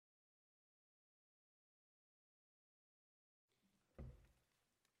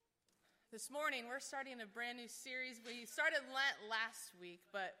This morning, we're starting a brand new series. We started Lent last week,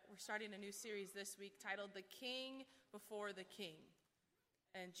 but we're starting a new series this week titled The King Before the King.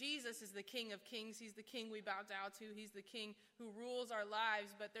 And Jesus is the King of Kings. He's the King we bow down to. He's the King who rules our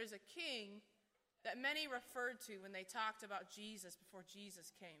lives. But there's a king that many referred to when they talked about Jesus before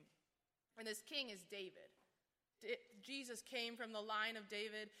Jesus came. And this king is David. Jesus came from the line of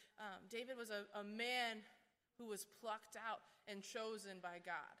David. David was a man who was plucked out and chosen by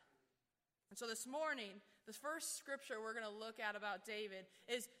God. And so this morning, the first scripture we're going to look at about David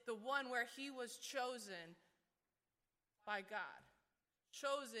is the one where he was chosen by God.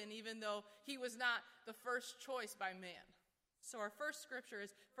 Chosen even though he was not the first choice by man. So our first scripture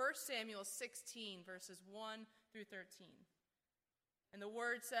is 1 Samuel 16, verses 1 through 13. And the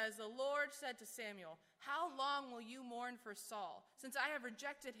word says, "The Lord said to Samuel, 'How long will you mourn for Saul, since I have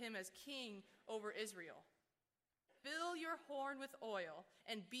rejected him as king over Israel? Fill your horn with oil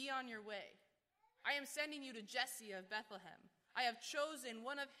and be on your way. I am sending you to Jesse of Bethlehem. I have chosen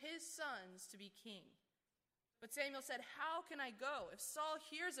one of his sons to be king.' But Samuel said, 'How can I go? If Saul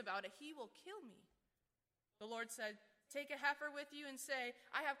hears about it, he will kill me.' The Lord said, 'Take a heifer with you and say,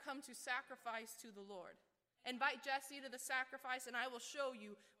 I have come to sacrifice to the Lord. Invite Jesse to the sacrifice, and I will show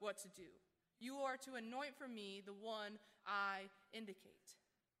you what to do. You are to anoint for me the one I indicate.'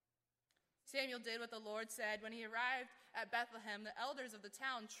 Samuel did what the Lord said. When he arrived at Bethlehem, the elders of the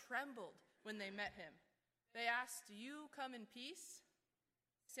town trembled when they met him. They asked, 'Do you come in peace?'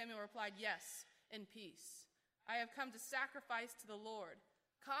 Samuel replied, 'Yes, in peace. I have come to sacrifice to the Lord.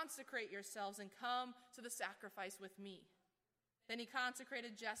 Consecrate yourselves and come to the sacrifice with me.' Then he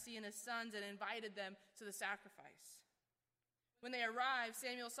consecrated Jesse and his sons and invited them to the sacrifice. When they arrived,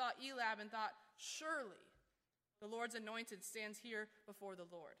 Samuel saw Eliab and thought, 'Surely the Lord's anointed stands here before the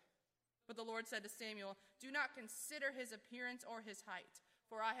Lord.' But the Lord said to Samuel, 'Do not consider his appearance or his height,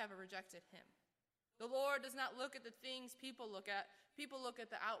 for I have rejected him. The Lord does not look at the things people look at. People look at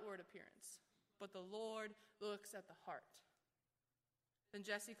the outward appearance, but the Lord looks at the heart.' Then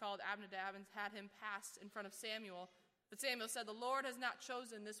Jesse called Abinadab and had him pass in front of Samuel. But Samuel said, 'The Lord has not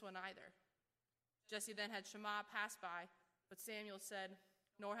chosen this one either.' Jesse then had Shammah pass by, but Samuel said,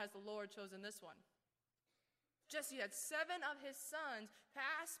 'Nor has the Lord chosen this one.' Jesse had 7 of his sons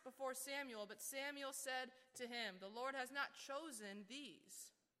pass before Samuel, but Samuel said to him, 'The Lord has not chosen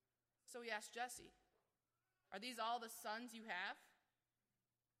these.' So he asked Jesse, 'Are these all the sons you have?'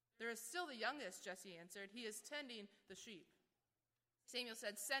 'There is still the youngest,' Jesse answered. 'He is tending the sheep.' Samuel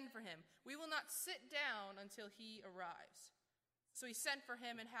said, 'Send for him. We will not sit down until he arrives.' So he sent for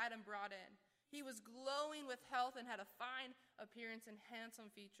him and had him brought in. He was glowing with health and had a fine appearance and handsome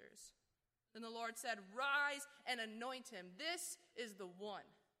features. Then the Lord said, 'Rise and anoint him. This is the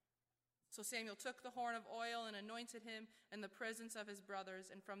one.' So Samuel took the horn of oil and anointed him in the presence of his brothers.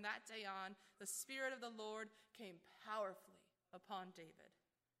 And from that day on, the Spirit of the Lord came powerfully upon David.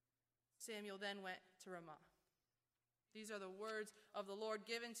 Samuel then went to Ramah." These are the words of the Lord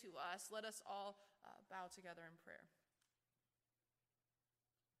given to us. Let us all bow together in prayer.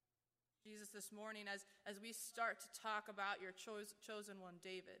 Jesus, this morning, as we start to talk about your chosen one,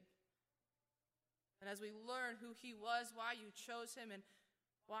 David, and as we learn who he was, why you chose him, and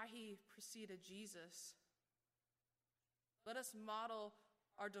why he preceded Jesus, let us model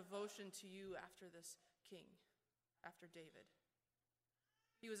our devotion to you after this king, after David.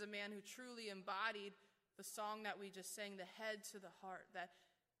 He was a man who truly embodied the song that we just sang, the head to the heart, that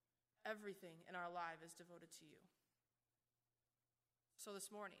everything in our life is devoted to you. So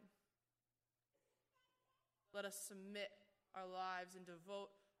this morning, let us submit our lives and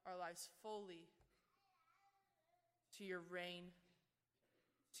devote our lives fully to your reign,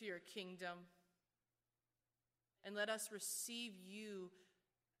 to your kingdom, and let us receive you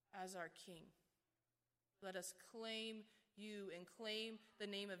as our King. Let us claim you and claim the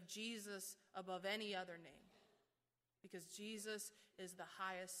name of Jesus above any other name, because Jesus is the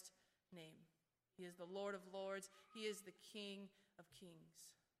highest name. He is the Lord of lords. He is the King of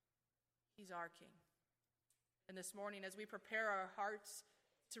kings. He's our King. And this morning, as we prepare our hearts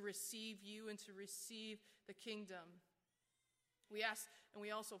to receive you and to receive the kingdom, we ask and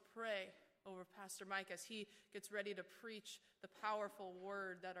we also pray over Pastor Mike as he gets ready to preach the powerful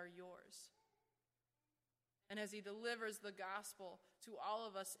word that are yours. And as he delivers the gospel to all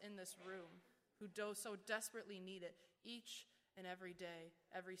of us in this room who do so desperately need it each and every day,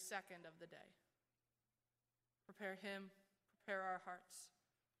 every second of the day. Prepare him, prepare our hearts.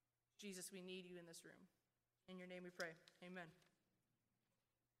 Jesus, we need you in this room. In your name we pray. Amen.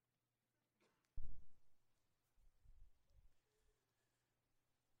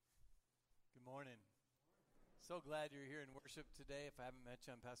 Good morning. So glad you're here in worship today. If I haven't met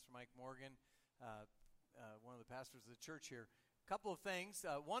you, I'm Pastor Mike Morgan, one of the pastors of the church here. A couple of things.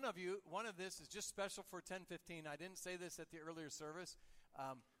 One of this is just special for 10:15. I didn't say this at the earlier service.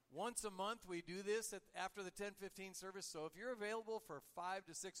 Once a month we do this after the 10:15 service. So if you're available for 5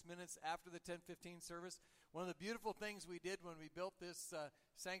 to 6 minutes after the 10:15 service, one of the beautiful things we did when we built this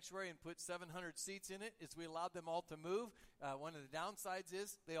sanctuary and put 700 seats in it is we allowed them all to move. One of the downsides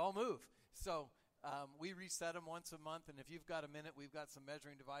is they all move. So we reset them once a month, and if you've got a minute, we've got some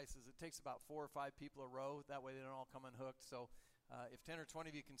measuring devices. It takes about 4 or 5 people a row. That way they don't all come unhooked. So if 10 or 20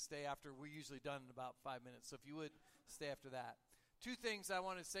 of you can stay after, we're usually done in about 5 minutes. So if you would, stay after that. 2 things I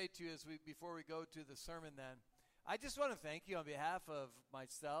want to say to you before we go to the sermon then. I just want to thank you on behalf of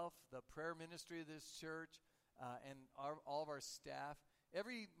myself, the prayer ministry of this church, and all of our staff.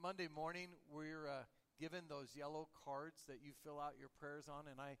 Every Monday morning, we're given those yellow cards that you fill out your prayers on,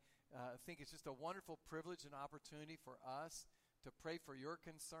 and I think it's just a wonderful privilege and opportunity for us to pray for your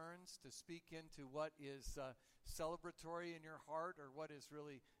concerns, to speak into what is celebratory in your heart or what is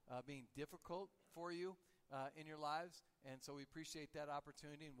really being difficult for you in your lives. And so we appreciate that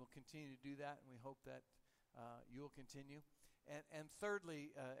opportunity, and we'll continue to do that, and we hope that you will continue. And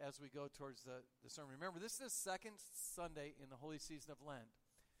thirdly, as we go towards the sermon, remember, this is the second Sunday in the Holy Season of Lent.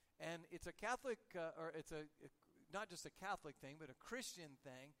 And it's a Catholic, or it's not just a Catholic thing, but a Christian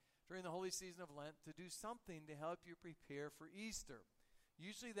thing during the Holy Season of Lent to do something to help you prepare for Easter.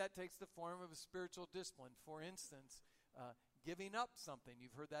 Usually that takes the form of a spiritual discipline. For instance, giving up something.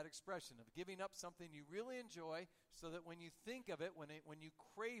 You've heard that expression of giving up something you really enjoy so that when you think of it, when you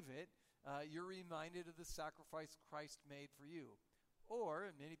crave it, you're reminded of the sacrifice Christ made for you. Or,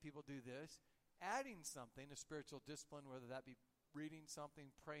 and many people do this, adding something, a spiritual discipline, whether that be reading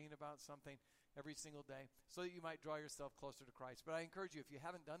something, praying about something every single day, so that you might draw yourself closer to Christ. But I encourage you, if you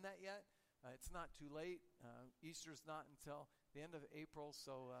haven't done that yet, it's not too late. Easter's not until the end of April,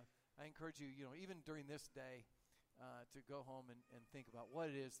 so I encourage you, even during this day, to go home and think about what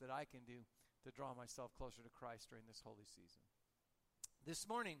it is that I can do to draw myself closer to Christ during this holy season. This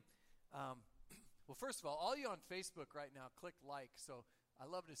morning, well, first of all you on Facebook right now, click like. So I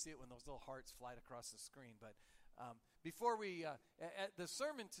love to see it when those little hearts fly across the screen. But before we, the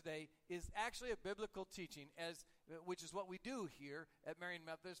sermon today is actually a biblical teaching, which is what we do here at Marion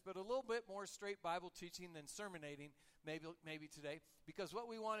Methodist, but a little bit more straight Bible teaching than sermonating maybe today. Because what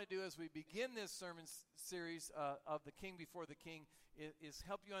we want to do as we begin this sermon series of the King Before the King is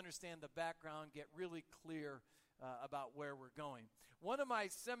help you understand the background, get really clear about where we're going. One of my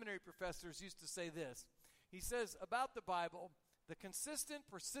seminary professors used to say this. He says about the Bible, the consistent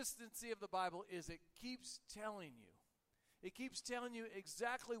persistency of the Bible is it keeps telling you. It keeps telling you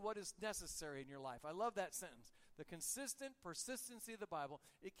exactly what is necessary in your life. I love that sentence. The consistent persistency of the Bible,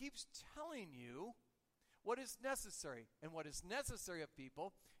 it keeps telling you what is necessary. And what is necessary of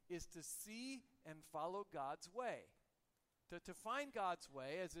people is to see and follow God's way. To find God's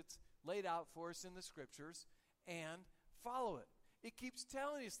way as it's laid out for us in the Scriptures and follow it. It keeps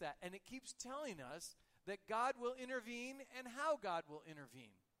telling us that. And it keeps telling us that God will intervene and how God will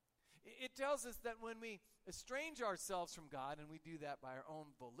intervene. It tells us that when we estrange ourselves from God, and we do that by our own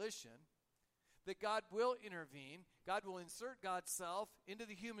volition, that God will intervene. God will insert God's self into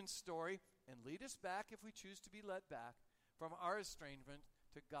the human story and lead us back, if we choose to be led back, from our estrangement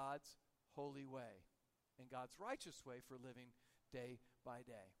to God's holy way and God's righteous way for living day by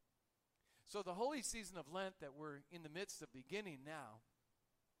day. So the holy season of Lent that we're in the midst of beginning now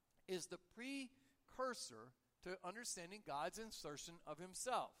is the precursor to understanding God's insertion of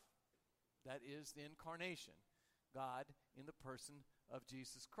himself. That is the incarnation, God in the person of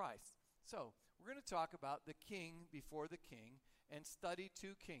Jesus Christ. So we're going to talk about the King before the King and study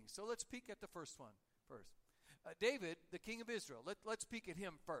 2 kings. So let's peek at the first one first. David, the king of Israel. Let's peek at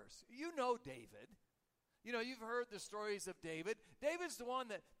him first. You know David. You've heard the stories of David. David's the one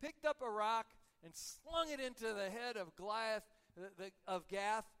that picked up a rock and slung it into the head of Goliath of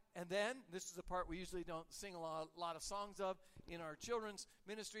Gath. And then, this is the part we usually don't sing a lot of songs of in our children's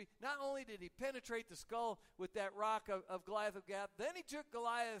ministry. Not only did he penetrate the skull with that rock of Goliath of Gath, then he took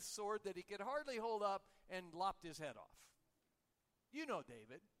Goliath's sword that he could hardly hold up and lopped his head off. You know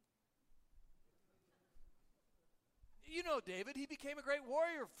David. You know David. He became a great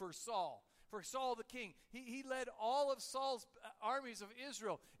warrior for Saul the king. He led all of Saul's armies of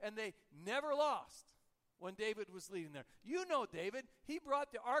Israel, and they never lost when David was leading there. You know David. He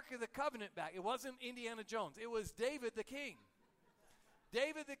brought the Ark of the Covenant back. It wasn't Indiana Jones. It was David the king.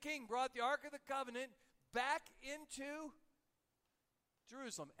 David the king brought the Ark of the Covenant back into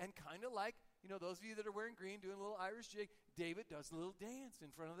Jerusalem. And kind of like, those of you that are wearing green, doing a little Irish jig, David does a little dance in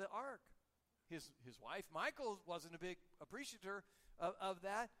front of the Ark. His wife, Michal, wasn't a big appreciator of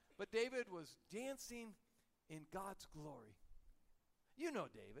that, but David was dancing in God's glory. You know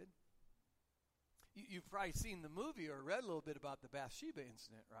David. You've probably seen the movie or read a little bit about the Bathsheba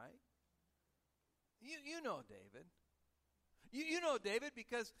incident, right? You know David. You know David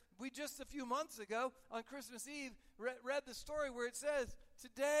because we just a few months ago on Christmas Eve read the story where it says,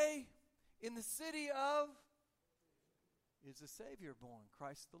 today in the city of is a Savior born,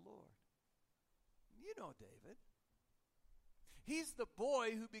 Christ the Lord. You know David. He's the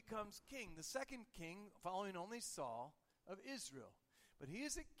boy who becomes king, the second king following only Saul of Israel. But he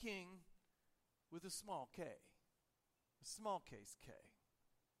is a king with a small k, a small case K.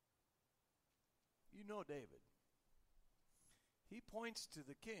 You know David. He points to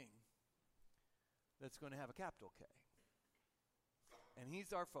the king that's going to have a capital K. And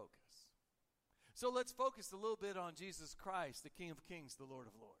he's our focus. So let's focus a little bit on Jesus Christ, the King of Kings, the Lord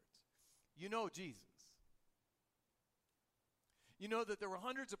of Lords. You know Jesus. You know that there were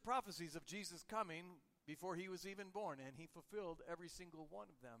hundreds of prophecies of Jesus coming before he was even born, and he fulfilled every single one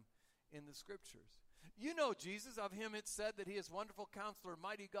of them in the scriptures. You know Jesus. Of him it said that he is wonderful counselor,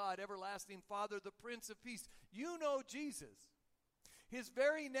 mighty God, everlasting Father, the Prince of Peace. You know Jesus. His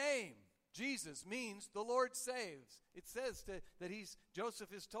very name, Jesus, means the Lord saves. It says that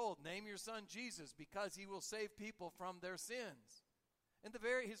Joseph is told, name your son Jesus because he will save people from their sins. And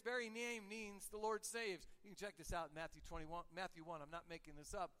his very name means the Lord saves. You can check this out in Matthew 1. I'm not making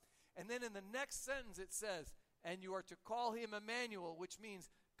this up. And then in the next sentence it says, and you are to call him Emmanuel, which means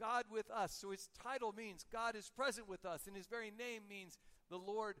God with us. So his title means God is present with us. And his very name means the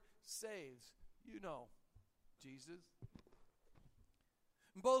Lord saves. You know Jesus.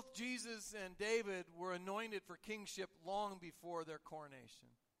 Both Jesus and David were anointed for kingship long before their coronation.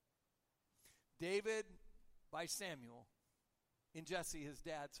 David by Samuel in Jesse, his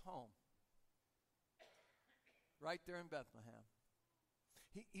dad's home, right there in Bethlehem.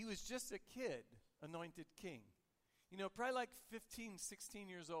 He was just a kid anointed king. You know, probably like 15, 16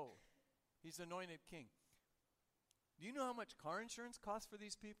 years old. He's anointed king. Do you know how much car insurance costs for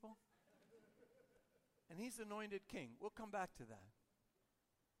these people? And he's anointed king. We'll come back to that.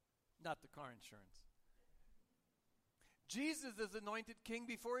 Not the car insurance. Jesus is anointed king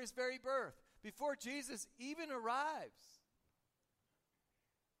before his very birth, before Jesus even arrives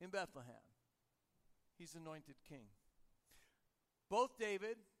in Bethlehem. He's anointed king. Both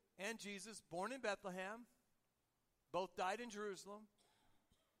David and Jesus, born in Bethlehem, both died in Jerusalem.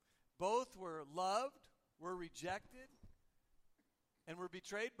 Both were loved, were rejected, and were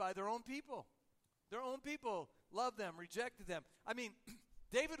betrayed by their own people. Their own people loved them, rejected them. I mean,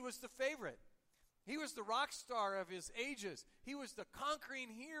 David was the favorite. He was the rock star of his ages. He was the conquering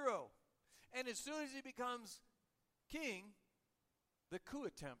hero. And as soon as he becomes king, the coup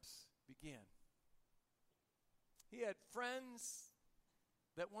attempts begin. He had friends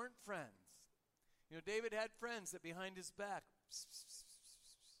that weren't friends. You know, David had friends that behind his back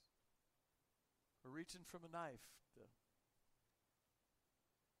were reaching from a knife.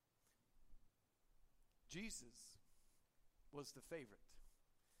 Jesus was the favorite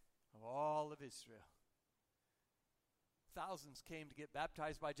of all of Israel. Thousands came to get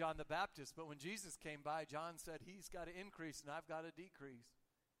baptized by John the Baptist, but when Jesus came by, John said, he's got to increase and I've got to decrease.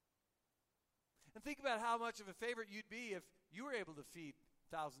 And think about how much of a favorite you'd be if you were able to feed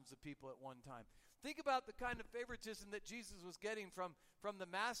thousands of people at one time. Think about the kind of favoritism that Jesus was getting from the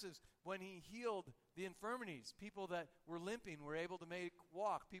masses when he healed the infirmities. People that were limping were able to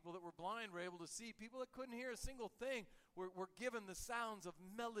walk. People that were blind were able to see. People that couldn't hear a single thing were given the sounds of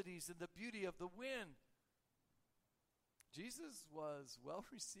melodies and the beauty of the wind. Jesus was well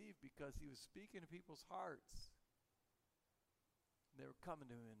received because he was speaking to people's hearts. They were coming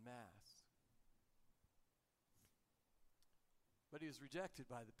to him en masse. But he was rejected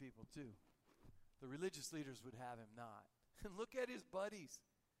by the people too. The religious leaders would have him not. And look at his buddies.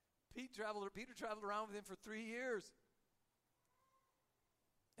 Peter traveled around with him for 3 years.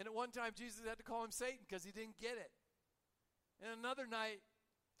 And at one time, Jesus had to call him Satan because he didn't get it. And another night,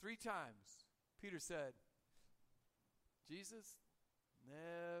 3 times, Peter said, Jesus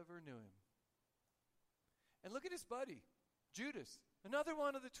never knew him. And look at his buddy, Judas, another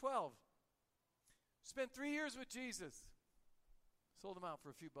one of the 12. Spent 3 years with Jesus. Sold him out for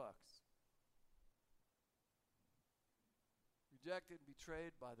a few bucks. Rejected and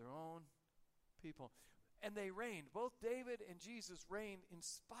betrayed by their own people. And they reigned. Both David and Jesus reigned in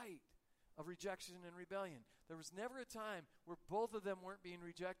spite of rejection and rebellion. There was never a time where both of them weren't being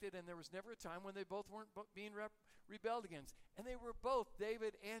rejected, and there was never a time when they both weren't being rebelled against. And they were both,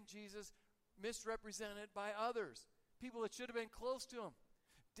 David and Jesus, misrepresented by others, people that should have been close to him.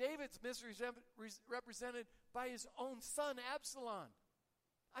 David's misrepresented by his own son, Absalom.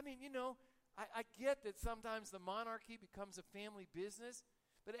 I mean, I get that sometimes the monarchy becomes a family business,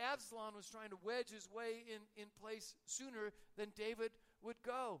 but Absalom was trying to wedge his way in place sooner than David would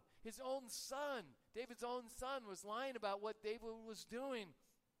go. His own son, David's own son, was lying about what David was doing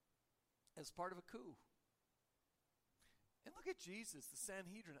as part of a coup. And look at Jesus, the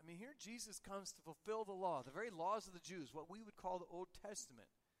Sanhedrin. I mean, here Jesus comes to fulfill the law, the very laws of the Jews, what we would call the Old Testament.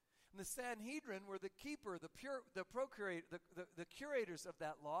 And the Sanhedrin were the keeper, the curators of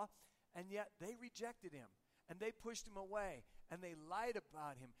that law, and yet they rejected him, and they pushed him away, and they lied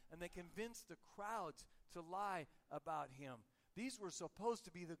about him, and they convinced the crowds to lie about him. These were supposed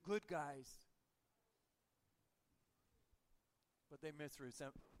to be the good guys, but they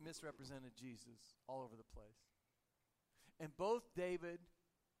misrepresented Jesus all over the place. And both David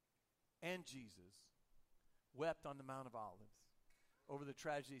and Jesus wept on the Mount of Olives over the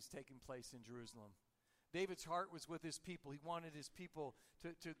tragedies taking place in Jerusalem. David's heart was with his people. He wanted his people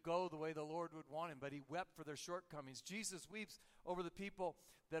to go the way the Lord would want him, but he wept for their shortcomings. Jesus weeps over the people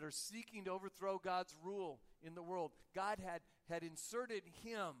that are seeking to overthrow God's rule in the world. God had inserted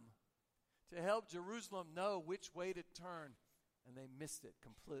him to help Jerusalem know which way to turn, and they missed it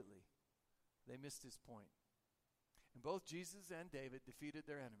completely. They missed his point. And both Jesus and David defeated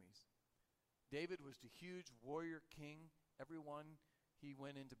their enemies. David was the huge warrior king. Everyone he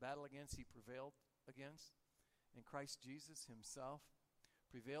went into battle against, he prevailed against. And Christ Jesus himself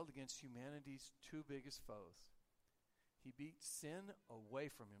prevailed against humanity's two biggest foes. He beat sin away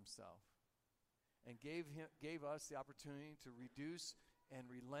from himself and gave us the opportunity to reduce and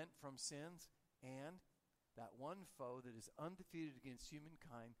relent from sins. And that one foe that is undefeated against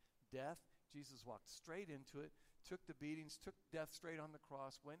humankind, death, Jesus walked straight into it, took the beatings, took death straight on the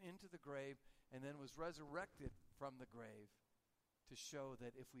cross, went into the grave, and then was resurrected from the grave to show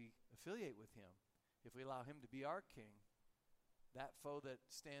that if we affiliate with him, if we allow him to be our king, that foe that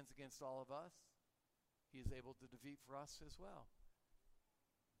stands against all of us, he is able to defeat for us as well.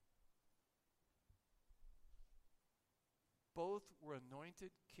 Both were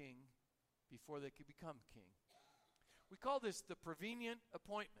anointed king before they could become king. We call this the prevenient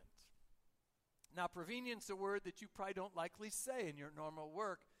appointment. Now, prevenient's a word that you probably don't likely say in your normal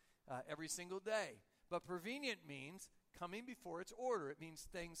work every single day. But prevenient means coming before its order. It means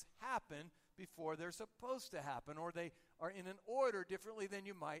things happen before they're supposed to happen, or they are in an order differently than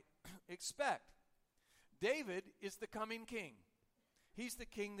you might expect. David is the coming king. He's the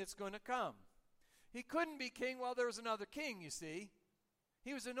king that's going to come. He couldn't be king while there was another king, you see.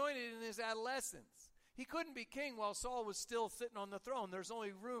 He was anointed in his adolescence. He couldn't be king while Saul was still sitting on the throne. There's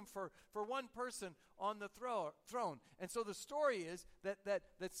only room for one person on the throne. And so the story is that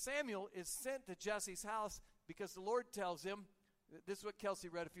Samuel is sent to Jesse's house because the Lord tells him, this is what Kelsey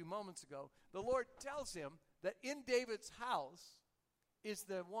read a few moments ago, the Lord tells him that in David's house is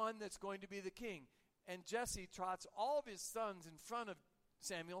the one that's going to be the king. And Jesse trots all of his sons in front of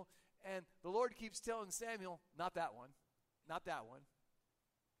Samuel, and the Lord keeps telling Samuel, not that one, not that one.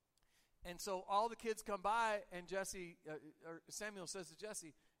 And so all the kids come by, and Samuel says to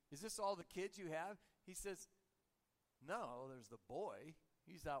Jesse, is this all the kids you have? He says, no, there's the boy.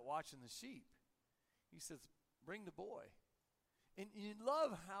 He's out watching the sheep. He says, bring the boy. And you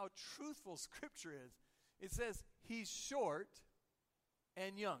love how truthful Scripture is. It says he's short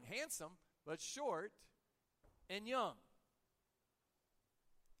and young. Handsome, but short and young.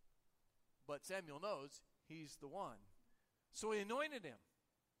 But Samuel knows he's the one. So he anointed him.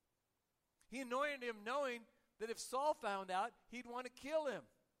 He anointed him knowing that if Saul found out, he'd want to kill him.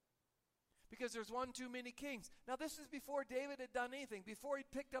 Because there's one too many kings. Now this is before David had done anything. Before he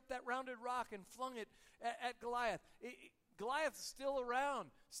picked up that rounded rock and flung it at Goliath. Goliath's still around.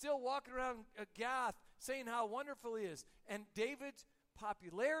 Still walking around Gath saying how wonderful he is. And David's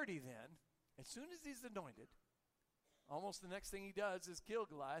popularity then, as soon as he's anointed, almost the next thing he does is kill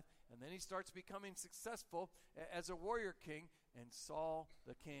Goliath. And then he starts becoming successful as a warrior king. And Saul,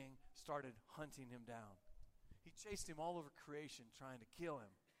 the king, started hunting him down. He chased him all over creation, trying to kill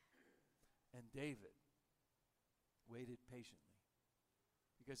him. And David waited patiently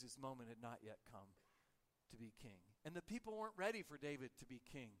because his moment had not yet come to be king. And the people weren't ready for David to be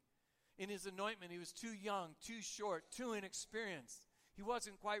king. In his anointment, he was too young, too short, too inexperienced. He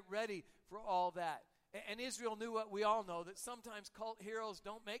wasn't quite ready for all that. And Israel knew what we all know, that sometimes cult heroes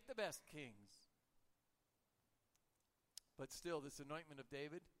don't make the best kings. But still, this anointment of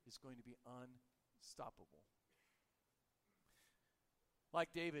David is going to be unstoppable. Like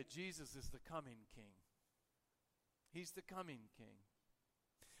David, Jesus is the coming king. He's the coming king.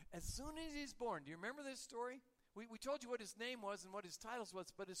 As soon as he's born, do you remember this story? We told you what his name was and what his titles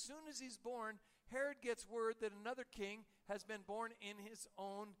was, but as soon as he's born, Herod gets word that another king has been born in his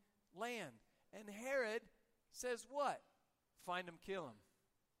own land. And Herod says what? Find him, kill him.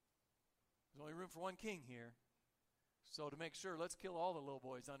 There's only room for one king here. So to make sure, let's kill all the little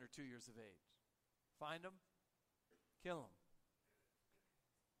boys under 2 years of age. Find them, kill them.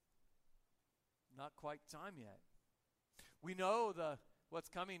 Not quite time yet. We know what's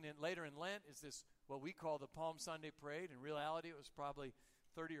coming in later in Lent is this, what we call the Palm Sunday parade. In reality, it was probably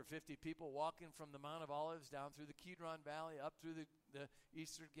 30 or 50 people walking from the Mount of Olives down through the Kidron Valley, up through the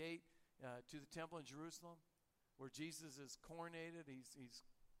Eastern Gate to the temple in Jerusalem, where Jesus is coronated. He's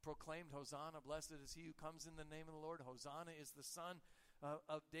proclaimed, Hosanna, blessed is he who comes in the name of the Lord. Hosanna is the son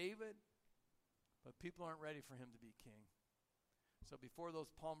of David. But people aren't ready for him to be king. So before those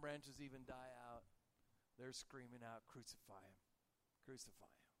palm branches even die out, they're screaming out, crucify him, crucify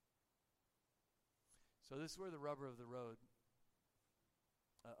him. So this is where the rubber of the road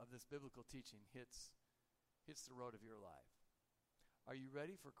of this biblical teaching hits the road of your life. Are you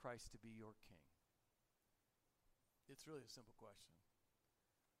ready for Christ to be your king? It's really a simple question.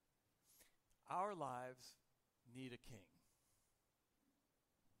 Our lives need a king.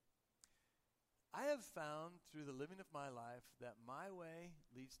 I have found through the living of my life that my way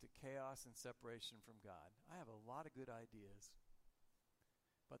leads to chaos and separation from God. I have a lot of good ideas,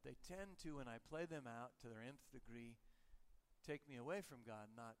 but they tend to, when I play them out to their nth degree, take me away from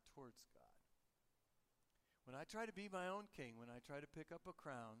God, not towards God. When I try to be my own king, when I try to pick up a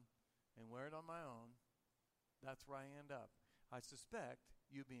crown and wear it on my own, that's where I end up. I suspect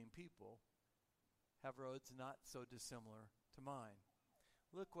you being people have roads not so dissimilar to mine.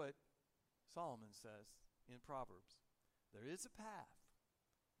 Look what Solomon says in Proverbs. There is a path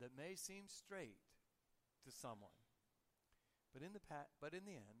that may seem straight to someone, but in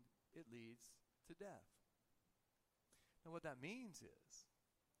the end, it leads to death. And what that means is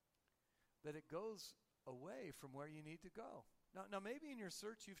that it goes away from where you need to go. Now maybe in your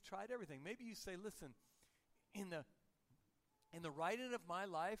search you've tried everything. Maybe you say, listen, in the writing of my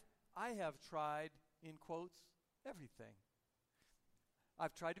life, I have tried, in quotes, everything.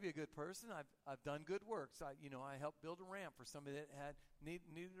 I've tried to be a good person. I've done good works. I helped build a ramp for somebody that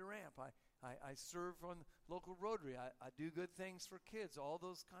needed a ramp. I serve on local Rotary. I do good things for kids, all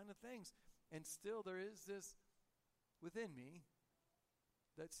those kind of things. And still there is this within me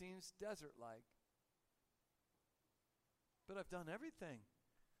that seems desert-like. But I've done everything.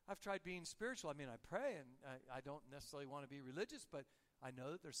 I've tried being spiritual. I mean, I pray, and I don't necessarily want to be religious, but I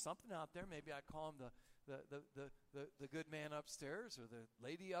know that there's something out there. Maybe I call him the good man upstairs or the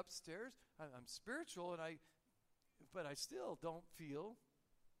lady upstairs. I'm spiritual, but I still don't feel,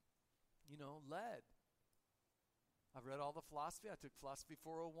 led. I've read all the philosophy. I took Philosophy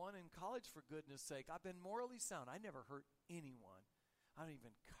 401 in college, for goodness sake. I've been morally sound. I never hurt anyone. I don't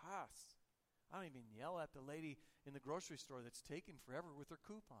even cuss. I don't even yell at the lady in the grocery store that's taking forever with her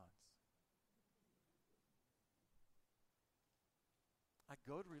coupons. I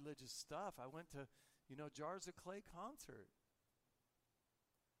go to religious stuff. I went to, Jars of Clay concert.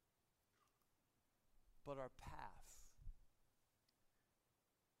 But our paths,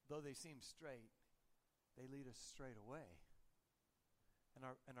 though they seem straight, they lead us straight away. And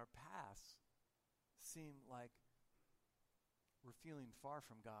our paths seem like we're feeling far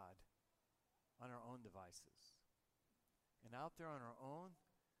from God on our own devices. And out there on our own,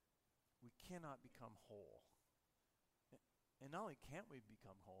 we cannot become whole. And not only can't we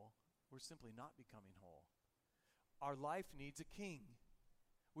become whole, we're simply not becoming whole. Our life needs a king.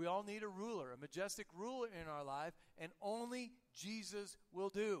 We all need a ruler, a majestic ruler in our life, and only Jesus will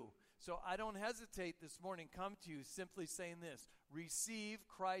do. So I don't hesitate this morning, come to you simply saying this: receive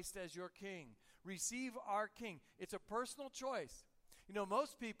Christ as your king. Receive our king. It's a personal choice.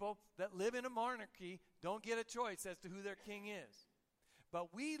 Most people that live in a monarchy don't get a choice as to who their king is.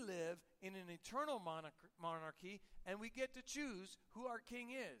 But we live in an eternal monarchy, and we get to choose who our king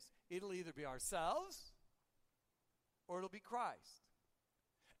is. It'll either be ourselves or it'll be Christ.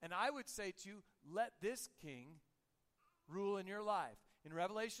 And I would say to you, let this king rule in your life. In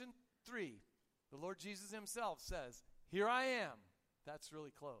Revelation 3, the Lord Jesus himself says, "Here I am." That's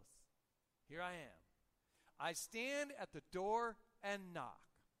really close. Here I am. I stand at the door and knock.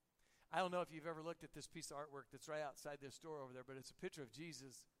 I don't know if you've ever looked at this piece of artwork that's right outside this door over there, but it's a picture of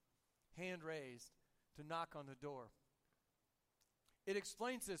Jesus, hand raised, to knock on the door. It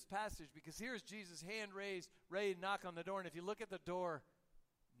explains this passage because here's Jesus, hand raised, ready to knock on the door. And if you look at the door,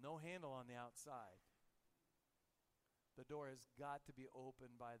 no handle on the outside. The door has got to be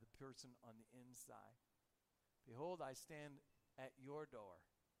opened by the person on the inside. Behold, I stand at your door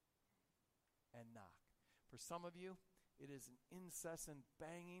and knock. For some of you, it is an incessant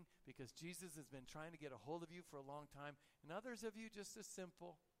banging because Jesus has been trying to get a hold of you for a long time. And others of you, just a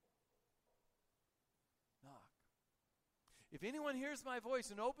simple knock. If anyone hears my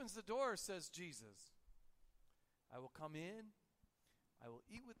voice and opens the door, says Jesus, I will come in, I will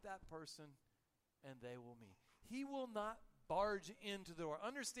eat with that person, and they will me. He will not barge into the door.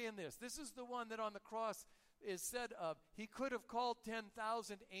 Understand this. This is the one that on the cross is said of, he could have called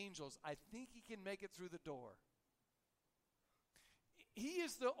 10,000 angels. I think he can make it through the door. He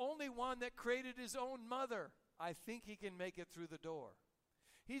is the only one that created his own mother. I think he can make it through the door.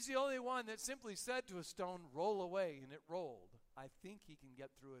 He's the only one that simply said to a stone, roll away, and it rolled. I think he can get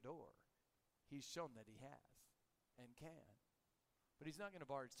through a door. He's shown that he has and can. But he's not going to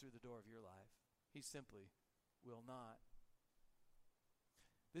barge through the door of your life. He simply will not.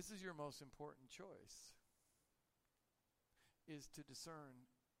 This is your most important choice, is to discern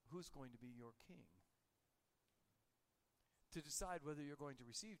who's going to be your king. To decide whether you're going to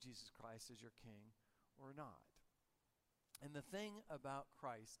receive Jesus Christ as your king or not. And the thing about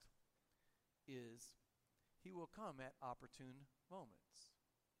Christ is he will come at opportune moments.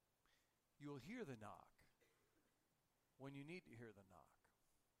 You will hear the knock when you need to hear the knock.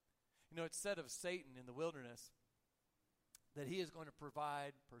 You know, it's said of Satan in the wilderness that he is going to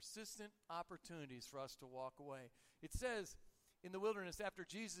provide persistent opportunities for us to walk away. It says in the wilderness, after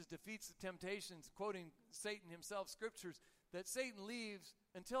Jesus defeats the temptations, quoting Satan himself, scriptures, that Satan leaves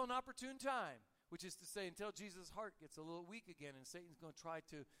until an opportune time, which is to say until Jesus' heart gets a little weak again, and Satan's going to try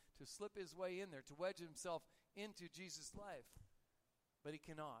to slip his way in there, to wedge himself into Jesus' life. But he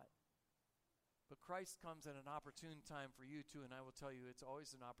cannot. But Christ comes at an opportune time for you too, and I will tell you it's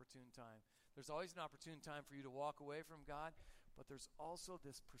always an opportune time. There's always an opportune time for you to walk away from God, but there's also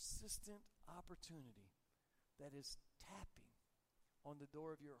this persistent opportunity that is tapping on the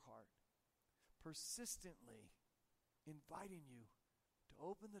door of your heart, persistently inviting you to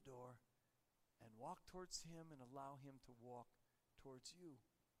open the door and walk towards him and allow him to walk towards you.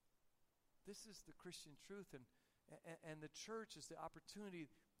 This is the Christian truth, and the church is the opportunity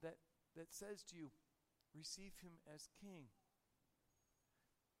that says to you, receive him as king.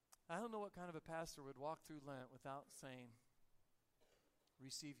 I don't know what kind of a pastor would walk through Lent without saying,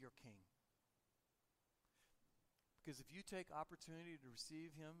 receive your king. Because if you take opportunity to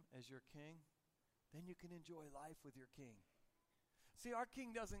receive him as your king, then you can enjoy life with your king. See, our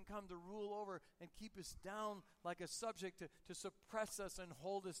king doesn't come to rule over and keep us down like a subject to suppress us and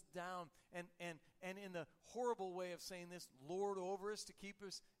hold us down. And in the horrible way of saying this, lord over us to keep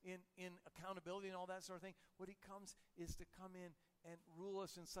us in accountability and all that sort of thing. What he comes is to come in and rule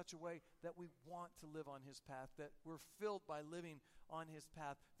us in such a way that we want to live on his path, that we're filled by living on his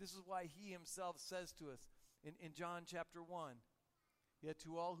path. This is why he himself says to us in John chapter 1, yet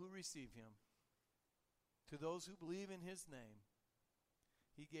to all who receive him, to those who believe in his name,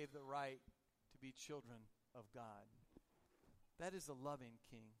 he gave the right to be children of God. That is a loving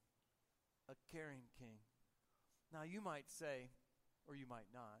king, a caring king. Now you might say, or you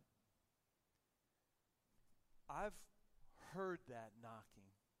might not, I've heard that knocking.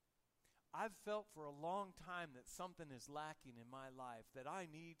 I've felt for a long time that something is lacking in my life, that I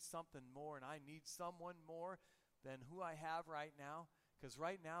need something more and I need someone more than who I have right now. Because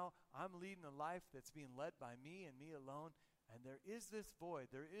right now, I'm leading a life that's being led by me and me alone. And there is this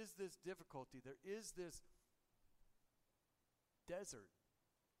void. There is this difficulty. There is this desert,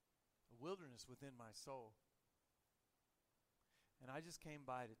 a wilderness within my soul. And I just came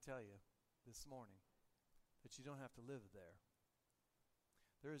by to tell you this morning that you don't have to live there.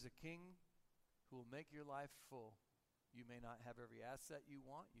 There is a king who will make your life full. You may not have every asset you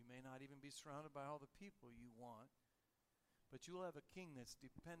want. You may not even be surrounded by all the people you want. But you will have a king that's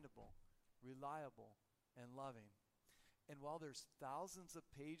dependable, reliable, and loving. And while there's thousands of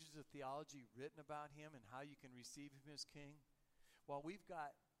pages of theology written about him and how you can receive him as king, while we've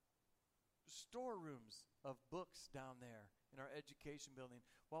got storerooms of books down there in our education building,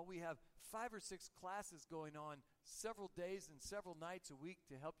 while we have 5 or 6 classes going on several days and several nights a week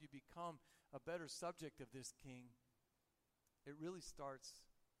to help you become a better subject of this king, it really starts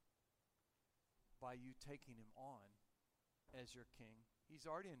by you taking him on as your king. He's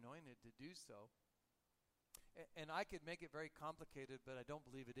already anointed to do so. And I could make it very complicated, but I don't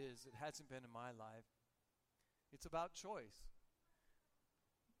believe it is. It hasn't been in my life. It's about choice.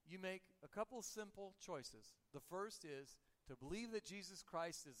 You make a couple simple choices. The first is to believe that Jesus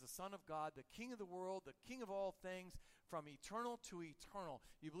Christ is the Son of God, the King of the world, the King of all things, from eternal to eternal.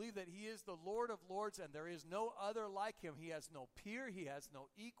 You believe that he is the Lord of lords and there is no other like him. He has no peer, he has no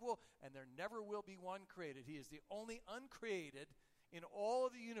equal, and there never will be one created. He is the only uncreated in all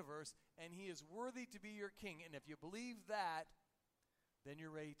of the universe, and he is worthy to be your king. And if you believe that, then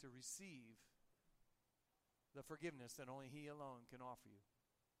you're ready to receive the forgiveness that only he alone can offer you.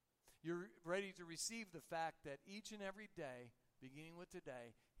 You're ready to receive the fact that each and every day, beginning with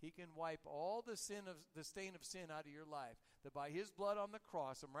today, he can wipe all the stain of sin out of your life. That by his blood on the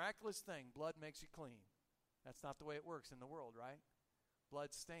cross, a miraculous thing, blood makes you clean. That's not the way it works in the world, right?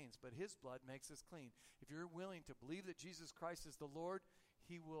 Blood stains, but his blood makes us clean. If you're willing to believe that Jesus Christ is the Lord,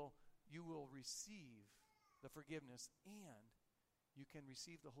 you will receive the forgiveness, and you can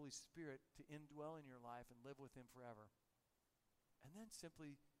receive the Holy Spirit to indwell in your life and live with him forever. And then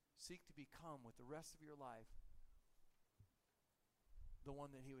simply seek to become, with the rest of your life, the one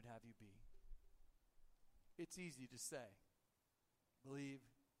that he would have you be. It's easy to say. Believe,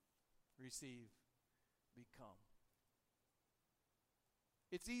 receive, become.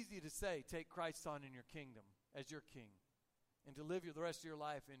 It's easy to say, take Christ on in your kingdom as your king, and to live the rest of your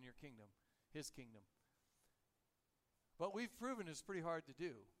life in your kingdom, his kingdom. But we've proven it's pretty hard to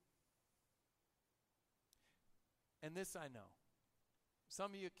do. And this I know.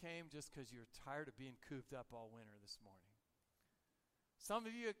 Some of you came just because you're tired of being cooped up all winter this morning. Some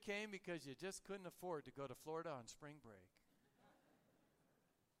of you came because you just couldn't afford to go to Florida on spring break.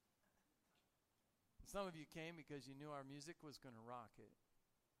 Some of you came because you knew our music was going to rock it.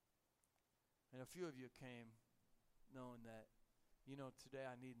 And a few of you came knowing that, today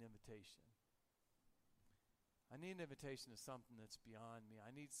I need an invitation. I need an invitation to something that's beyond me.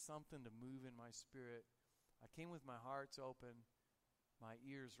 I need something to move in my spirit. I came with my hearts open, my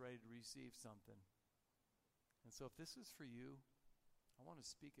ears ready to receive something. And so if this is for you, I want to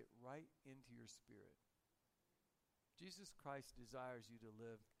speak it right into your spirit. Jesus Christ desires you to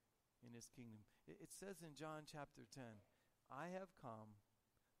live in his kingdom. It says in John chapter 10, I have come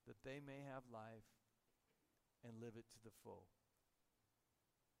that they may have life and live it to the full.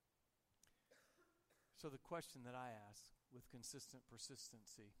 So the question that I ask with consistent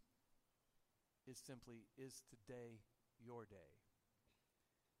persistency is simply, is today your day?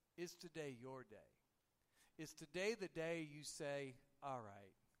 Is today your day? Is today the day you say, all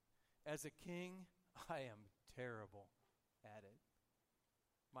right, as a king, I am terrible at it.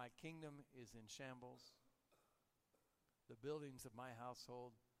 My kingdom is in shambles. The buildings of my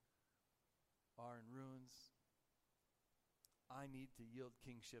household are in ruins. I need to yield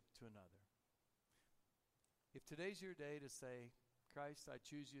kingship to another. If today's your day to say, Christ, I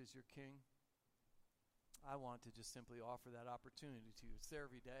choose you as your king, I want to just simply offer that opportunity to you. It's there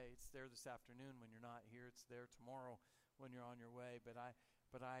every day. It's there this afternoon when you're not here. It's there tomorrow when you're on your way. But I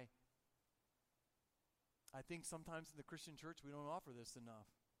think sometimes in the Christian church we don't offer this enough.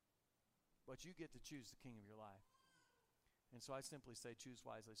 But you get to choose the king of your life. And so I simply say, choose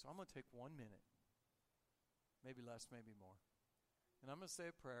wisely. So I'm going to take 1 minute, maybe less, maybe more. And I'm going to say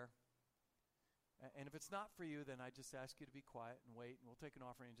a prayer. And if it's not for you, then I just ask you to be quiet and wait, and we'll take an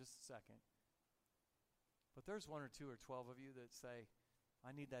offering in just a second. But there's 1 or 2 or 12 of you that say,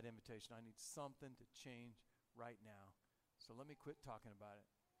 I need that invitation. I need something to change right now. So let me quit talking about it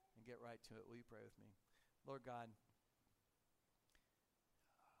and get right to it. Will you pray with me? Lord God,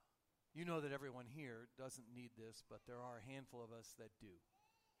 you know that everyone here doesn't need this, but there are a handful of us that do.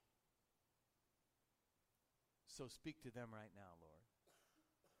 So speak to them right now, Lord.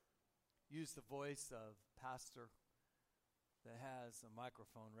 Use the voice of pastor that has a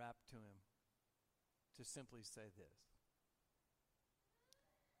microphone wrapped to him to simply say this.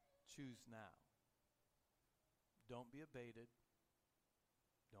 Choose now. Don't be abated.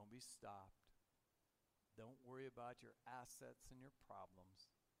 Don't be stopped. Don't worry about your assets and your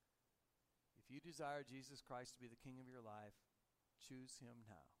problems. If you desire Jesus Christ to be the king of your life, choose him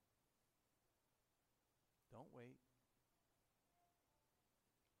now. Don't wait.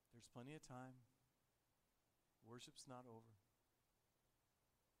 There's plenty of time. Worship's not over.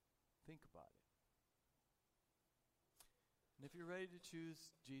 Think about it. And if you're ready to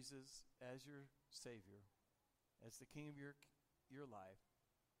choose Jesus as your Savior, as the king of your life,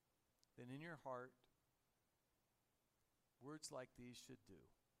 then in your heart, words like these should do.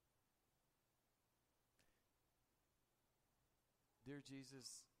 Dear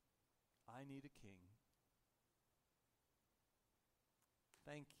Jesus, I need a king.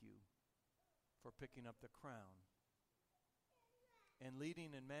 Thank you for picking up the crown and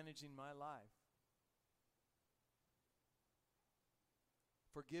leading and managing my life.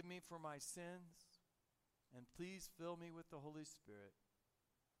 Forgive me for my sins, and please fill me with the Holy Spirit,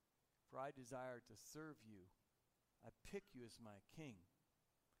 for I desire to serve you. I pick you as my king.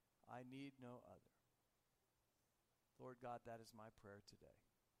 I need no other. Lord God, that is my prayer today.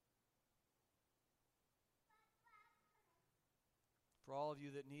 For all of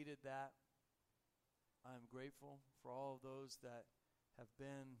you that needed that, I'm grateful. For all of those that have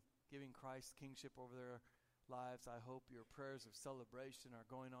been giving Christ kingship over their lives, I hope your prayers of celebration are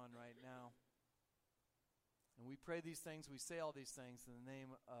going on right now. And we pray these things, we say all these things in the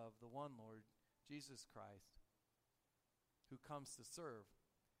name of the one Lord, Jesus Christ, who comes to serve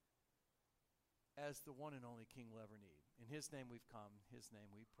as the one and only King we'll ever need. In his name we've come, in his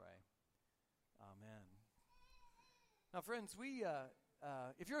name we pray. Amen. Now, friends,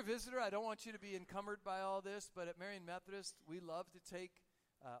 if you're a visitor, I don't want you to be encumbered by all this, but at Marian Methodist, we love to take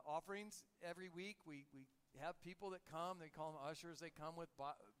offerings every week. We have people that come. They call them ushers. They come with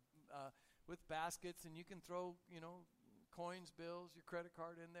baskets, and you can throw, coins, bills, your credit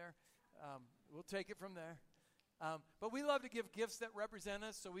card in there. We'll take it from there. But we love to give gifts that represent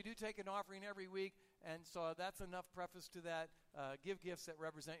us, so we do take an offering every week, and so that's enough preface to that. Give gifts that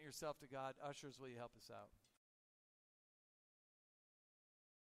represent yourself to God. Ushers, will you help us out?